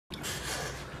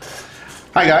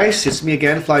Hi guys, it's me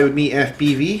again, Fly With Me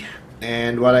FPV,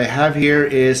 and what I have here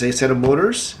is a set of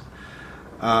motors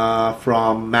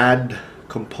from MAD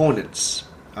components.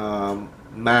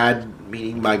 MAD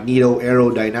meaning Magneto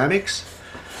Aerodynamics.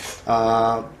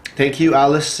 Thank you,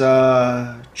 Alice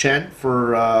Chen,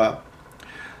 for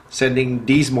sending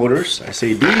these motors. I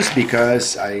say these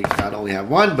because I not only have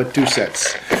one but two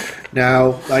sets.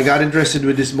 Now, I got interested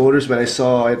with these motors when I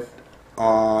saw it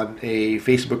on a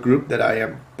Facebook group that I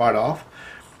am part of,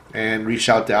 and reached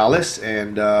out to Alice,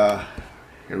 and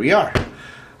here we are.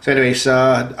 So anyways,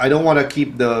 I don't want to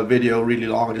keep the video really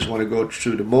long. I just want to go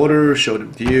through the motor, show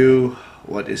them to you,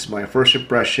 what is my first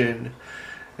impression,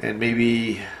 and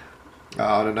maybe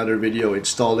on another video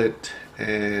install it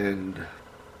and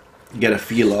get a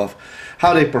feel of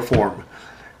how they perform.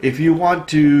 If you want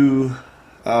to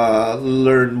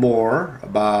learn more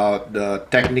about the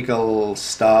technical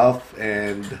stuff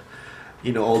and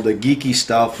all the geeky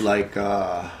stuff like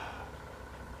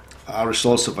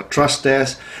results of a thrust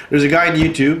test, there's a guy on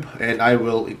YouTube, and I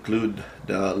will include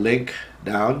the link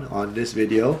down on this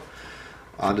video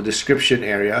on the description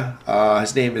area.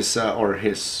 His name is or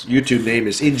his YouTube name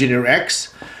is Engineer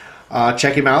X.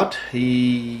 Check him out.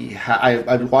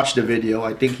 I watched the video.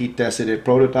 I think he tested a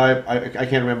prototype. I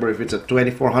can't remember if it's a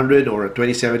 2400 or a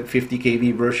 2750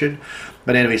 kV version,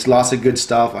 but anyways, lots of good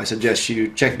stuff. I suggest you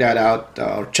check that out,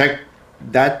 or check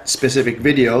that specific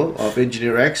video of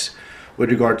Engineer X with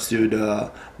regards to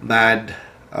the MAD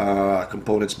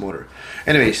components motor.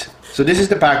 Anyways, so this is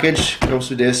the package. It comes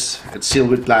with this. It's sealed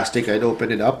with plastic. I'd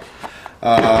open it up.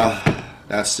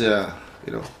 That's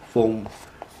foam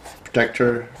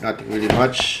protector, nothing really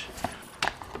much,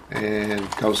 and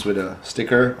comes with a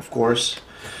sticker, of course,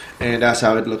 and that's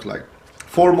how it looked like.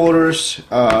 4 motors,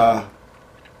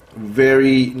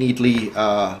 very neatly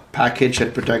packaged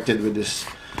and protected with this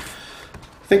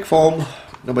thick foam.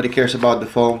 Nobody cares about the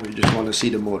foam, you just want to see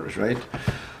the motors, right?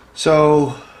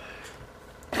 So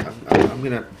I'm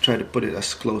gonna try to put it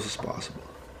as close as possible.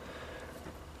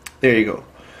 There you go.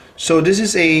 So this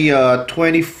is a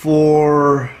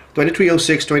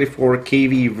 2306 24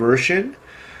 kV version,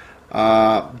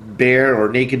 bare or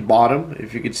naked bottom,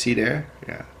 if you can see there.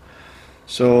 Yeah.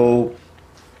 So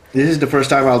this is the first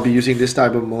time I'll be using this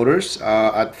type of motors.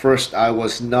 At first I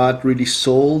was not really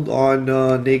sold on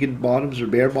naked bottoms or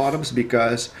bare bottoms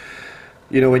because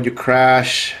when you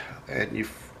crash and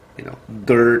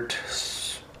dirt,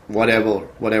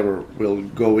 whatever will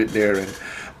go in there,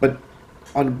 but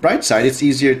on the bright side, it's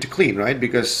easier to clean, right?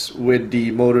 Because with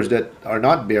the motors that are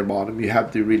not bare bottom, you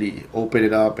have to really open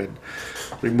it up and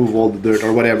remove all the dirt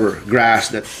or whatever grass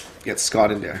that gets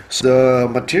caught in there. So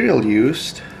the material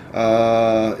used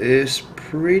is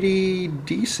pretty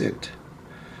decent,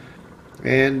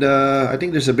 and I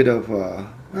think there's a bit of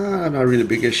not really a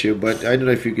big issue, but I don't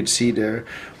know if you could see there,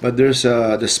 but there's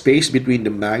the space between the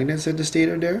magnets and the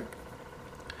stator there.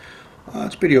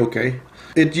 It's pretty okay.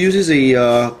 It uses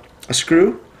a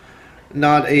screw,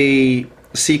 not a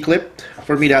C-clip.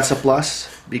 For me, that's a plus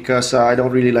because I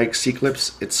don't really like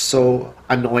C-clips. It's so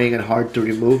annoying and hard to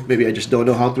remove. Maybe I just don't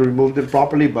know how to remove them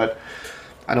properly, but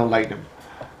I don't like them.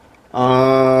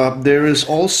 There is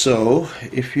also,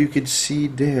 if you can see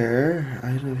there,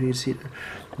 I don't know if you can see there,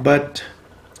 but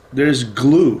there's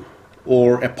glue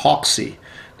or epoxy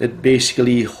that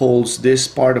basically holds this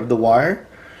part of the wire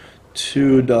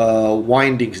to the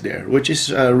windings there, which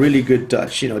is a really good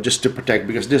touch, just to protect,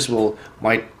 because this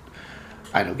might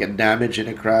get damaged in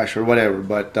a crash or whatever,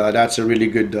 but that's a really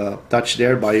good touch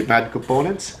there by MAD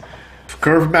Components.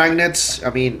 Curved magnets,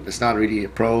 I mean, it's not really a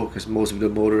pro because most of the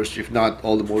motors, if not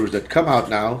all the motors that come out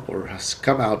now or has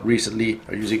come out recently,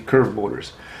 are using curved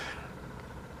motors.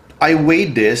 I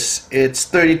weighed this, it's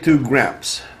 32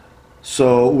 grams,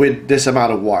 so with this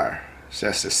amount of wire. It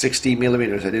says 60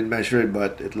 millimeters. I didn't measure it,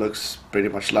 but it looks pretty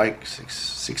much like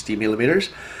 60 millimeters.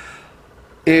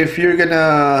 If you're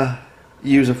gonna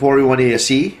use a 4-in-1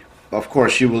 ASE, of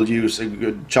course you will use a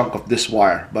good chunk of this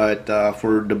wire, but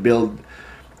for the build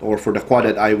or for the quad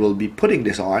that I will be putting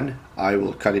this on, I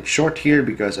will cut it short here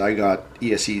because I got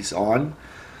ESCs on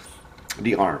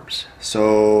the arms,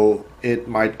 so it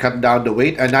might cut down the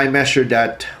weight, and I measured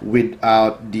that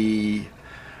without the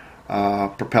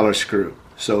propeller screw.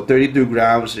 So 32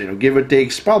 grams, give or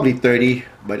take, probably 30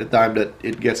 by the time that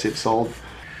it gets installed.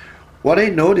 What I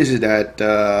noticed is that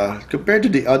compared to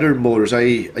the other motors,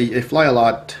 I fly a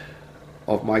lot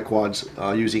of my quads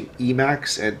using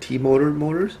Emax and T-motor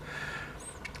motors.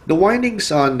 The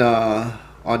windings on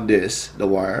this, the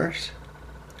wires,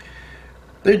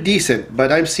 they're decent,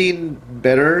 but I've seen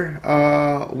better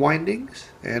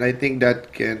windings, and I think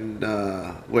that can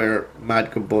where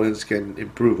MAD Components can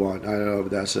improve on. I don't know if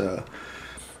that's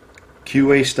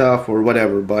QA stuff or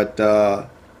whatever. But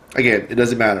again, it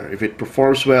doesn't matter if it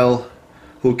performs well.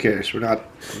 Who cares? I'm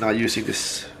not using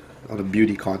this on a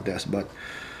beauty contest. But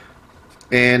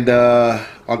and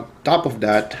on top of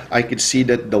that, I can see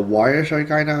that the wires are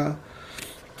kind of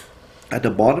at the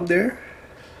bottom there.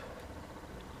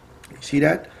 See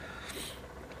that?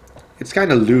 It's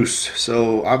kind of loose,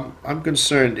 so I'm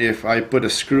concerned if I put a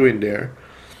screw in there,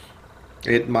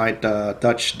 it might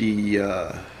touch the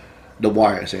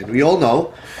wires, and we all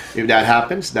know if that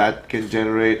happens, that can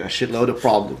generate a shitload of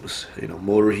problems. You know,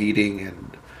 motor heating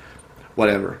and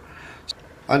whatever.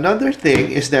 Another thing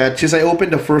is that since I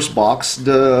opened the first box,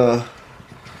 I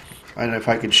don't know if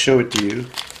I can show it to you,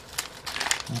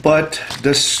 but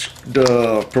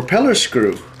the propeller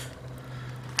screw.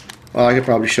 Well, I could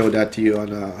probably show that to you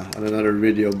on another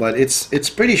video, but it's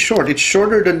pretty short. It's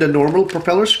shorter than the normal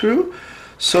propeller screw.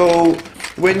 So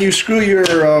when you screw your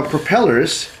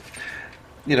propellers,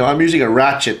 you know, I'm using a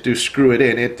ratchet to screw it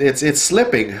in. It's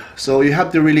slipping, so you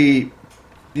have to really,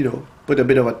 you know, put a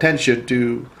bit of attention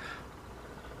to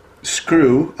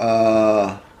screw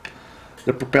the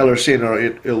propellers in, or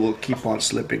it will keep on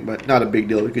slipping. But not a big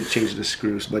deal. We could change the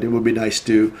screws, but it would be nice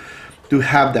to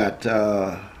have that.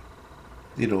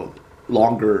 You know,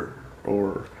 longer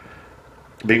or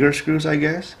bigger screws, I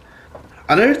guess.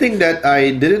 Another thing that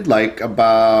I didn't like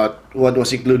about what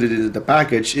was included in the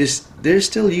package is they're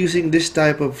still using this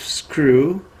type of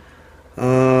screw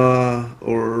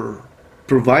or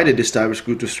provided this type of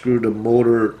screw to screw the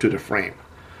motor to the frame.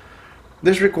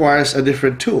 This requires a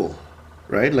different tool,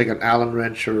 right? Like an Allen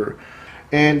wrench,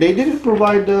 and they didn't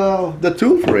provide the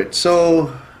tool for it.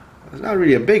 So it's not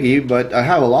really a biggie, but I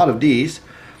have a lot of these.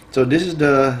 So this is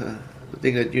the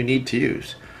thing that you need to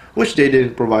use, which they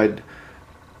didn't provide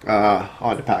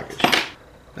on the package.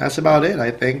 That's about it.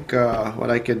 I think what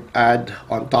I could add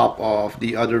on top of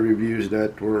the other reviews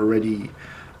that were already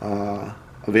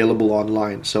available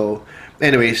online. So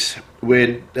anyways,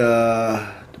 with the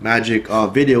magic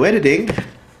of video editing,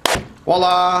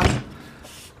 voila!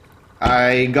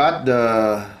 I got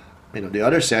the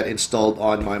other set installed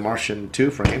on my Martian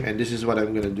 2 frame, and this is what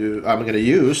I'm gonna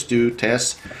use to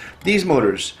test these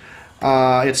motors.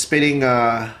 It's spinning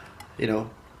HQ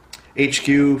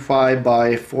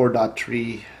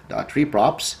 5x4.3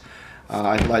 props.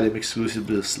 I fly them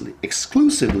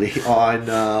exclusively on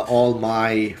all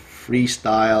my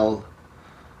freestyle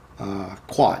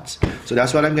quads. So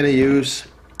that's what I'm gonna use.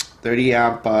 30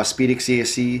 amp Speedix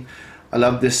CSC. I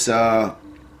love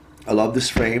this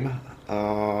frame.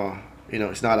 You know,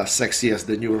 it's not as sexy as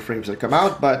the newer frames that come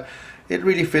out, but it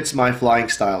really fits my flying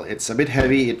style. It's a bit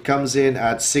heavy. It comes in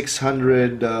at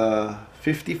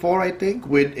 654, I think,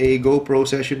 with a GoPro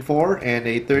Session 4 and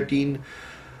a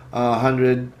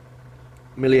 1300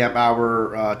 milliamp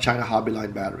hour China Hobby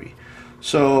line battery.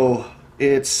 So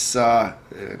it's you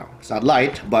know, it's not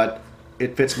light, but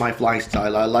it fits my flying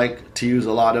style. I like to use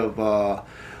a lot of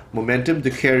momentum to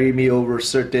carry me over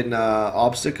certain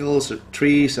obstacles or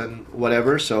trees and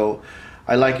whatever, so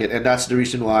I like it, and that's the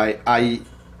reason why I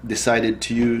decided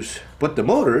to put the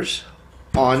motors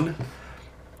on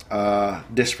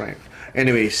this frame.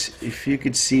 Anyways, if you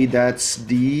could see, that's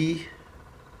the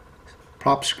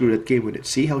prop screw that came with it.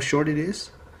 See how short it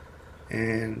is,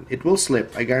 and it will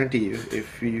slip, I guarantee you,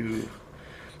 if you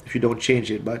don't change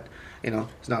it, but you know,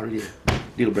 it's not really a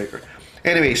deal breaker.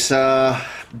 Anyways,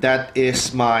 that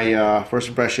is my first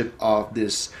impression of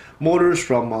this motors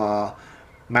from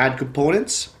MAD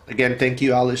Components. Again, thank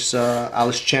you, Alice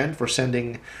Chen, for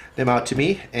sending them out to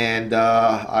me, and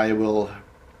I will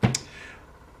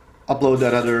upload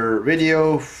another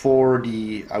video for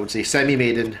the, I would say,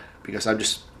 semi-maiden, because I'm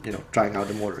just, you know, trying out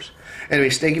the motors.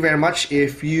 Anyways, thank you very much.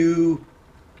 If you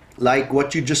like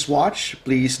what you just watched,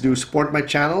 please do support my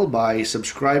channel by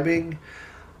subscribing,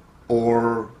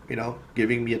 or, you know,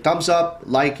 giving me a thumbs up,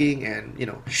 liking, and, you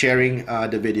know, sharing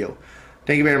the video.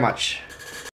 Thank you very much.